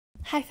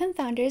Hi Femme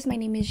Founders, my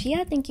name is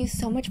Gia. Thank you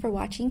so much for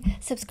watching.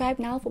 Subscribe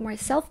now for more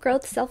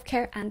self-growth,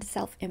 self-care, and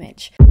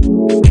self-image.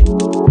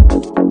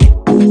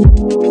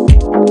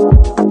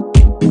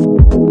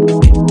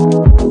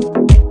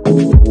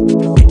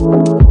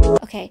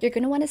 Okay, you're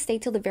gonna want to stay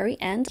till the very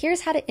end.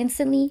 Here's how to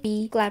instantly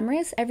be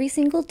glamorous every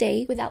single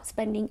day without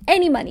spending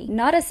any money,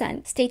 not a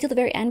cent. Stay till the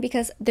very end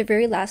because the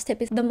very last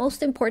tip is the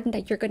most important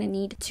that you're gonna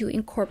need to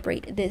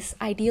incorporate this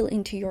ideal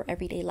into your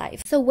everyday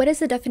life. So what is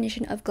the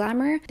definition of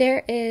glamour?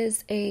 There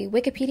is a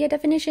Wikipedia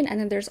definition, and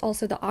then there's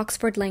also the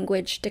Oxford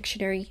Language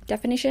Dictionary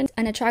definition.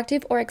 An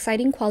attractive or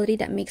exciting quality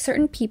that makes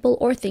certain people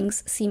or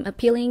things seem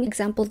appealing.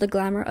 Example, the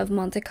glamour of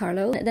Monte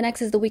Carlo. The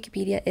next is the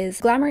Wikipedia is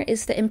glamour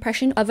is the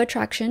impression of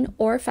attraction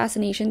or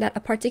fascination that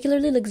a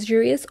particularly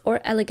luxurious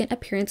or elegant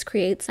appearance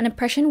creates, an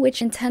impression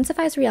which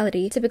intensifies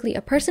reality. Typically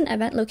a person,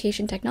 event,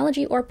 location,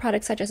 technology, or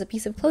product such as a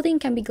piece of clothing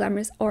can be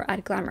glamorous or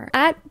add glamour.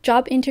 At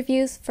job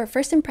interviews, for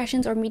first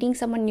impressions, or meeting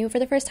someone new for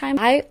the first time,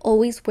 I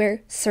always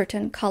wear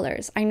certain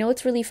colors. I know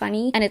it's really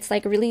funny and it's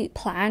like really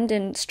planned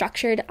and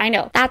structured. I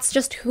know, that's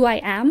just who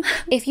I am.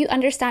 If you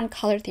understand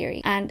color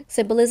theory and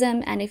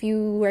symbolism, and if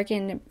you work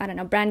in, I don't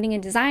know, branding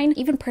and design,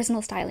 even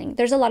personal styling,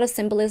 there's a lot of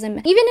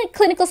symbolism. Even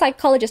clinical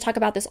psychologists talk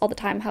about this all the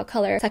time, how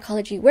color psychology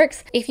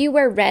works. If you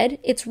wear red,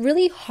 it's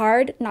really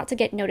hard not to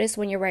get noticed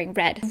when you're wearing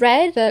red.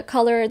 Red, the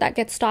color that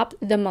gets stopped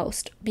the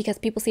most because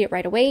people see it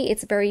right away.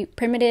 It's very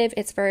primitive.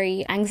 It's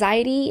very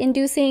anxiety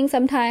inducing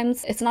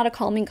sometimes. It's not a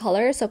calming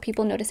color, so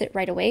people notice it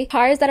right away.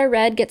 Cars that are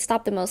red get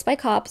stopped the most by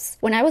cops.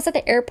 When I was at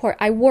the airport,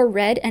 I wore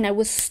red and I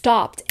was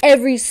stopped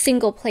every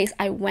single place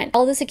I went.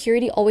 All the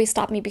security always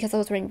stopped me because I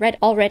was wearing red,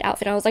 all red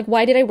outfit. I was like,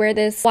 why did I wear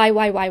this? Why?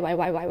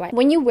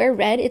 When you wear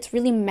red, it's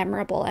really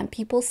memorable and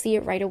people see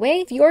it right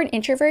away. If you're an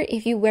introvert,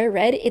 if you wear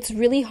red, it's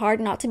really hard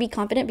not to be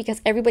confident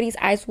because everybody's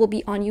eyes will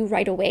be on you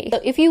right away. So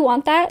if you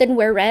want that, then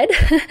wear red.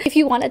 If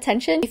you want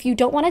attention, if you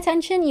don't want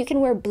attention, you can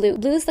wear blue.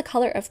 Blue is the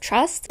color of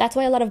trust. That's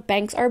why a lot of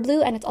banks are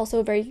blue, and it's also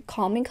a very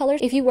calming color.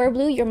 If you wear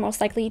blue, you're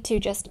most likely to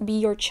just be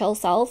your chill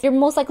self. You're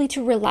most likely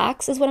to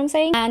relax, is what I'm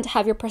saying, and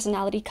have your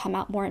personality come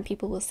out more, and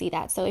people will see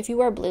that. So if you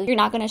wear blue, you're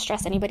not going to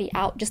stress anybody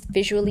out, just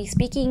visually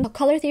speaking. So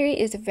color theory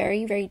is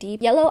very, very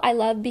deep. Yellow I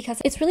love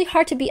because it's really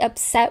hard to be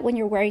upset when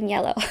you're wearing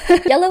yellow.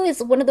 Yellow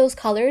is one of those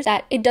colors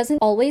that it doesn't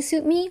always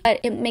suit me, but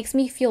it makes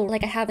me feel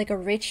like I have like a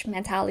rich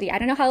mentality. I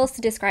don't know how else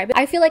to describe it.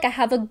 I feel like I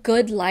have a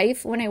good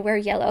life when I wear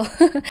yellow.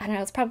 I don't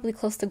know, it's probably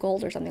close to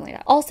gold or something like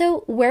that.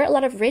 Also, wear a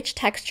lot of rich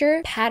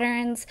texture,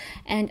 patterns,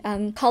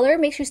 and color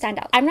makes you stand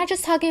out. I'm not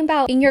just talking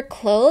about in your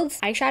clothes,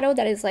 eyeshadow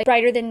that is like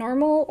brighter than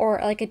normal, or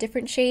like a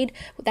different shade,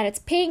 that it's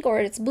pink or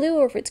it's blue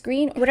or if it's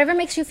green, whatever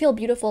makes you feel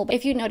beautiful. But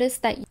if you notice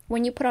that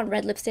when you put on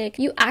red lipstick,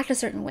 you act a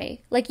certain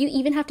way. Like you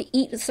even have to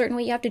eat a certain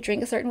way, you have to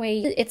drink a certain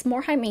way. It's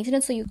more high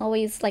maintenance, so you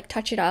always like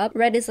touch it up.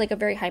 Red is like a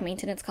very high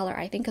maintenance color,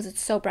 I think, because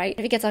it's so bright.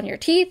 If it gets on your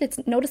teeth, it's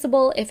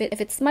noticeable. If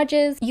it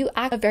smudges, you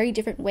act a very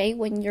different way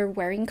when you're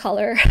wearing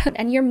color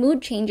and your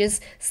mood changes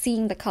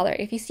seeing the color.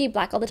 If you see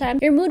black all the time,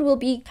 your mood will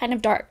be kind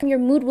of dark. Your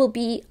mood will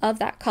be of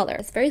that color.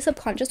 It's very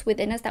subconscious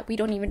within us that we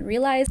don't even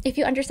realize. If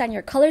you understand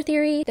your color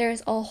theory,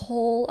 there's a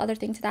whole other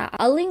thing to that.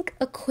 I'll link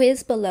a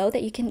quiz below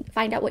that you can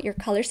find out what your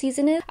color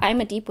season is.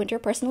 I'm a deep winter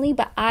personally,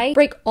 but I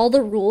break all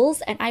the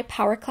rules and I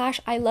power clash.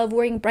 I love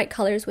wearing bright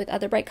colors with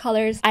other bright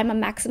colors. I'm a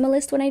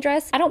maximalist when I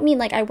dress. I don't mean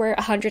like I wear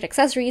 100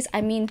 accessories.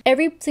 I mean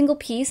every single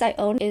piece I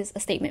own is a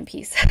statement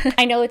piece.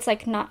 I know it's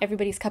like not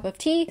everybody's cup of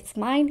tea. It's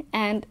mine,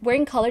 and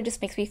wearing color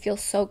just makes me feel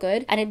so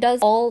good, and it does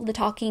all the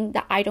talking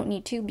that I don't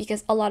need to,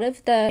 because a lot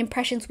of the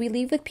impressions we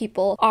leave with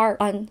people are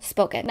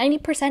unspoken.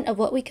 90% of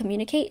what we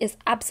communicate is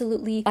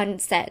absolutely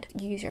unsaid.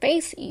 You use your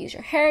face, you use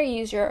your hair, you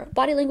use your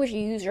body language,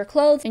 you use your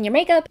clothes and your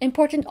makeup.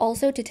 Important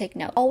also to take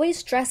note.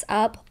 Always dress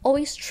up,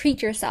 always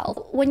treat yourself.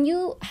 When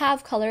you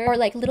have color or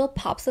like little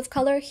pops of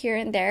color here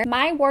and there,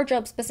 my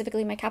wardrobe,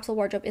 specifically my capsule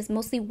wardrobe, is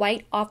mostly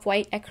white,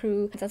 off-white,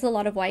 ecru. That's a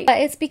lot of white, but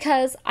it's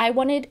because I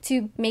wanted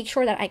to make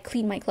sure that I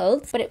clean my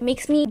clothes, but it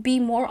makes me be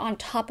more on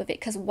top of it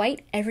because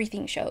white,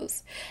 everything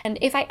shows. And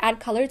if I add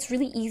color, it's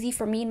really easy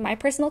for me in my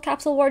personal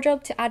capsule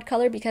wardrobe to add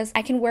color because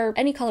I can wear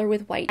any color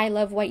with white. I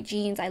love white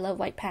jeans, I love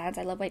white pants,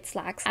 I love white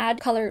slacks. Add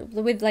color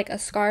with like a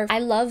scarf. I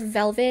love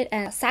velvet,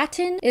 and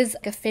satin is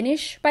like a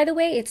finish, by the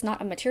way. It's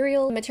not a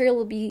material. The material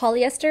will be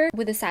polyester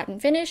with a satin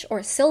finish,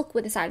 or silk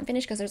with a satin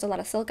finish, because there's a lot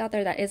of silk out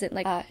there that isn't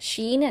like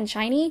sheen and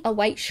shiny. A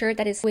white shirt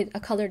that is with a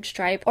colored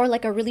stripe, or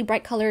like a really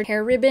bright colored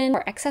hair ribbon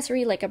or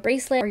accessory like a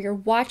bracelet or your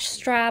watch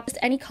strap, just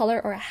any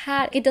color, or a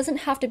hat. It doesn't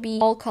have to be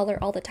all color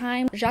all the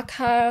time.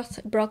 Jacquard,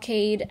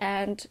 brocade,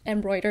 and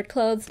embroidered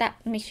clothes, that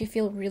makes you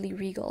feel really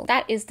regal.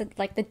 That is the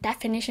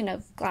definition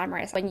of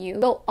glamorous, when you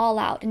go all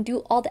out and do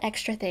all the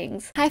extra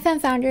things. Hi Femme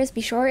Founders,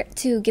 be sure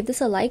to give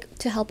this a like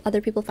to help others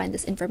other people find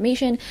this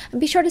information.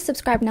 And be sure to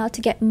subscribe now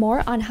to get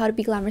more on how to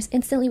be glamorous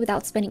instantly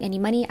without spending any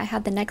money. I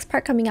have the next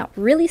part coming out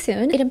really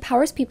soon. It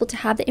empowers people to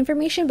have the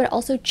information, but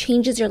also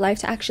changes your life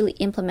to actually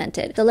implement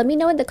it. So let me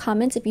know in the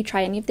comments if you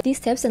try any of these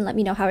tips and let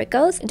me know how it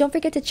goes. Don't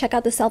forget to check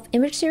out the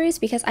self-image series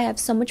because I have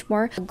so much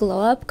more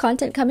glow up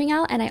content coming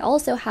out, and I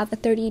also have a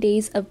 30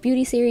 days of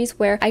beauty series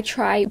where I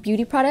try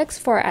beauty products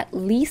for at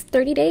least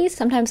 30 days.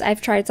 Sometimes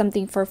I've tried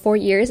something for 4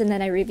 years and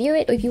then I review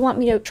it. If you want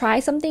me to try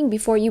something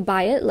before you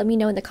buy it, let me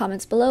know in the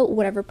comments below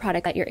whatever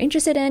product that you're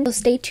interested in. So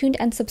stay tuned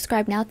and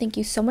subscribe now. Thank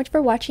you so much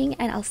for watching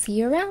and I'll see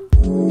you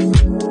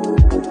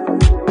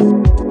around.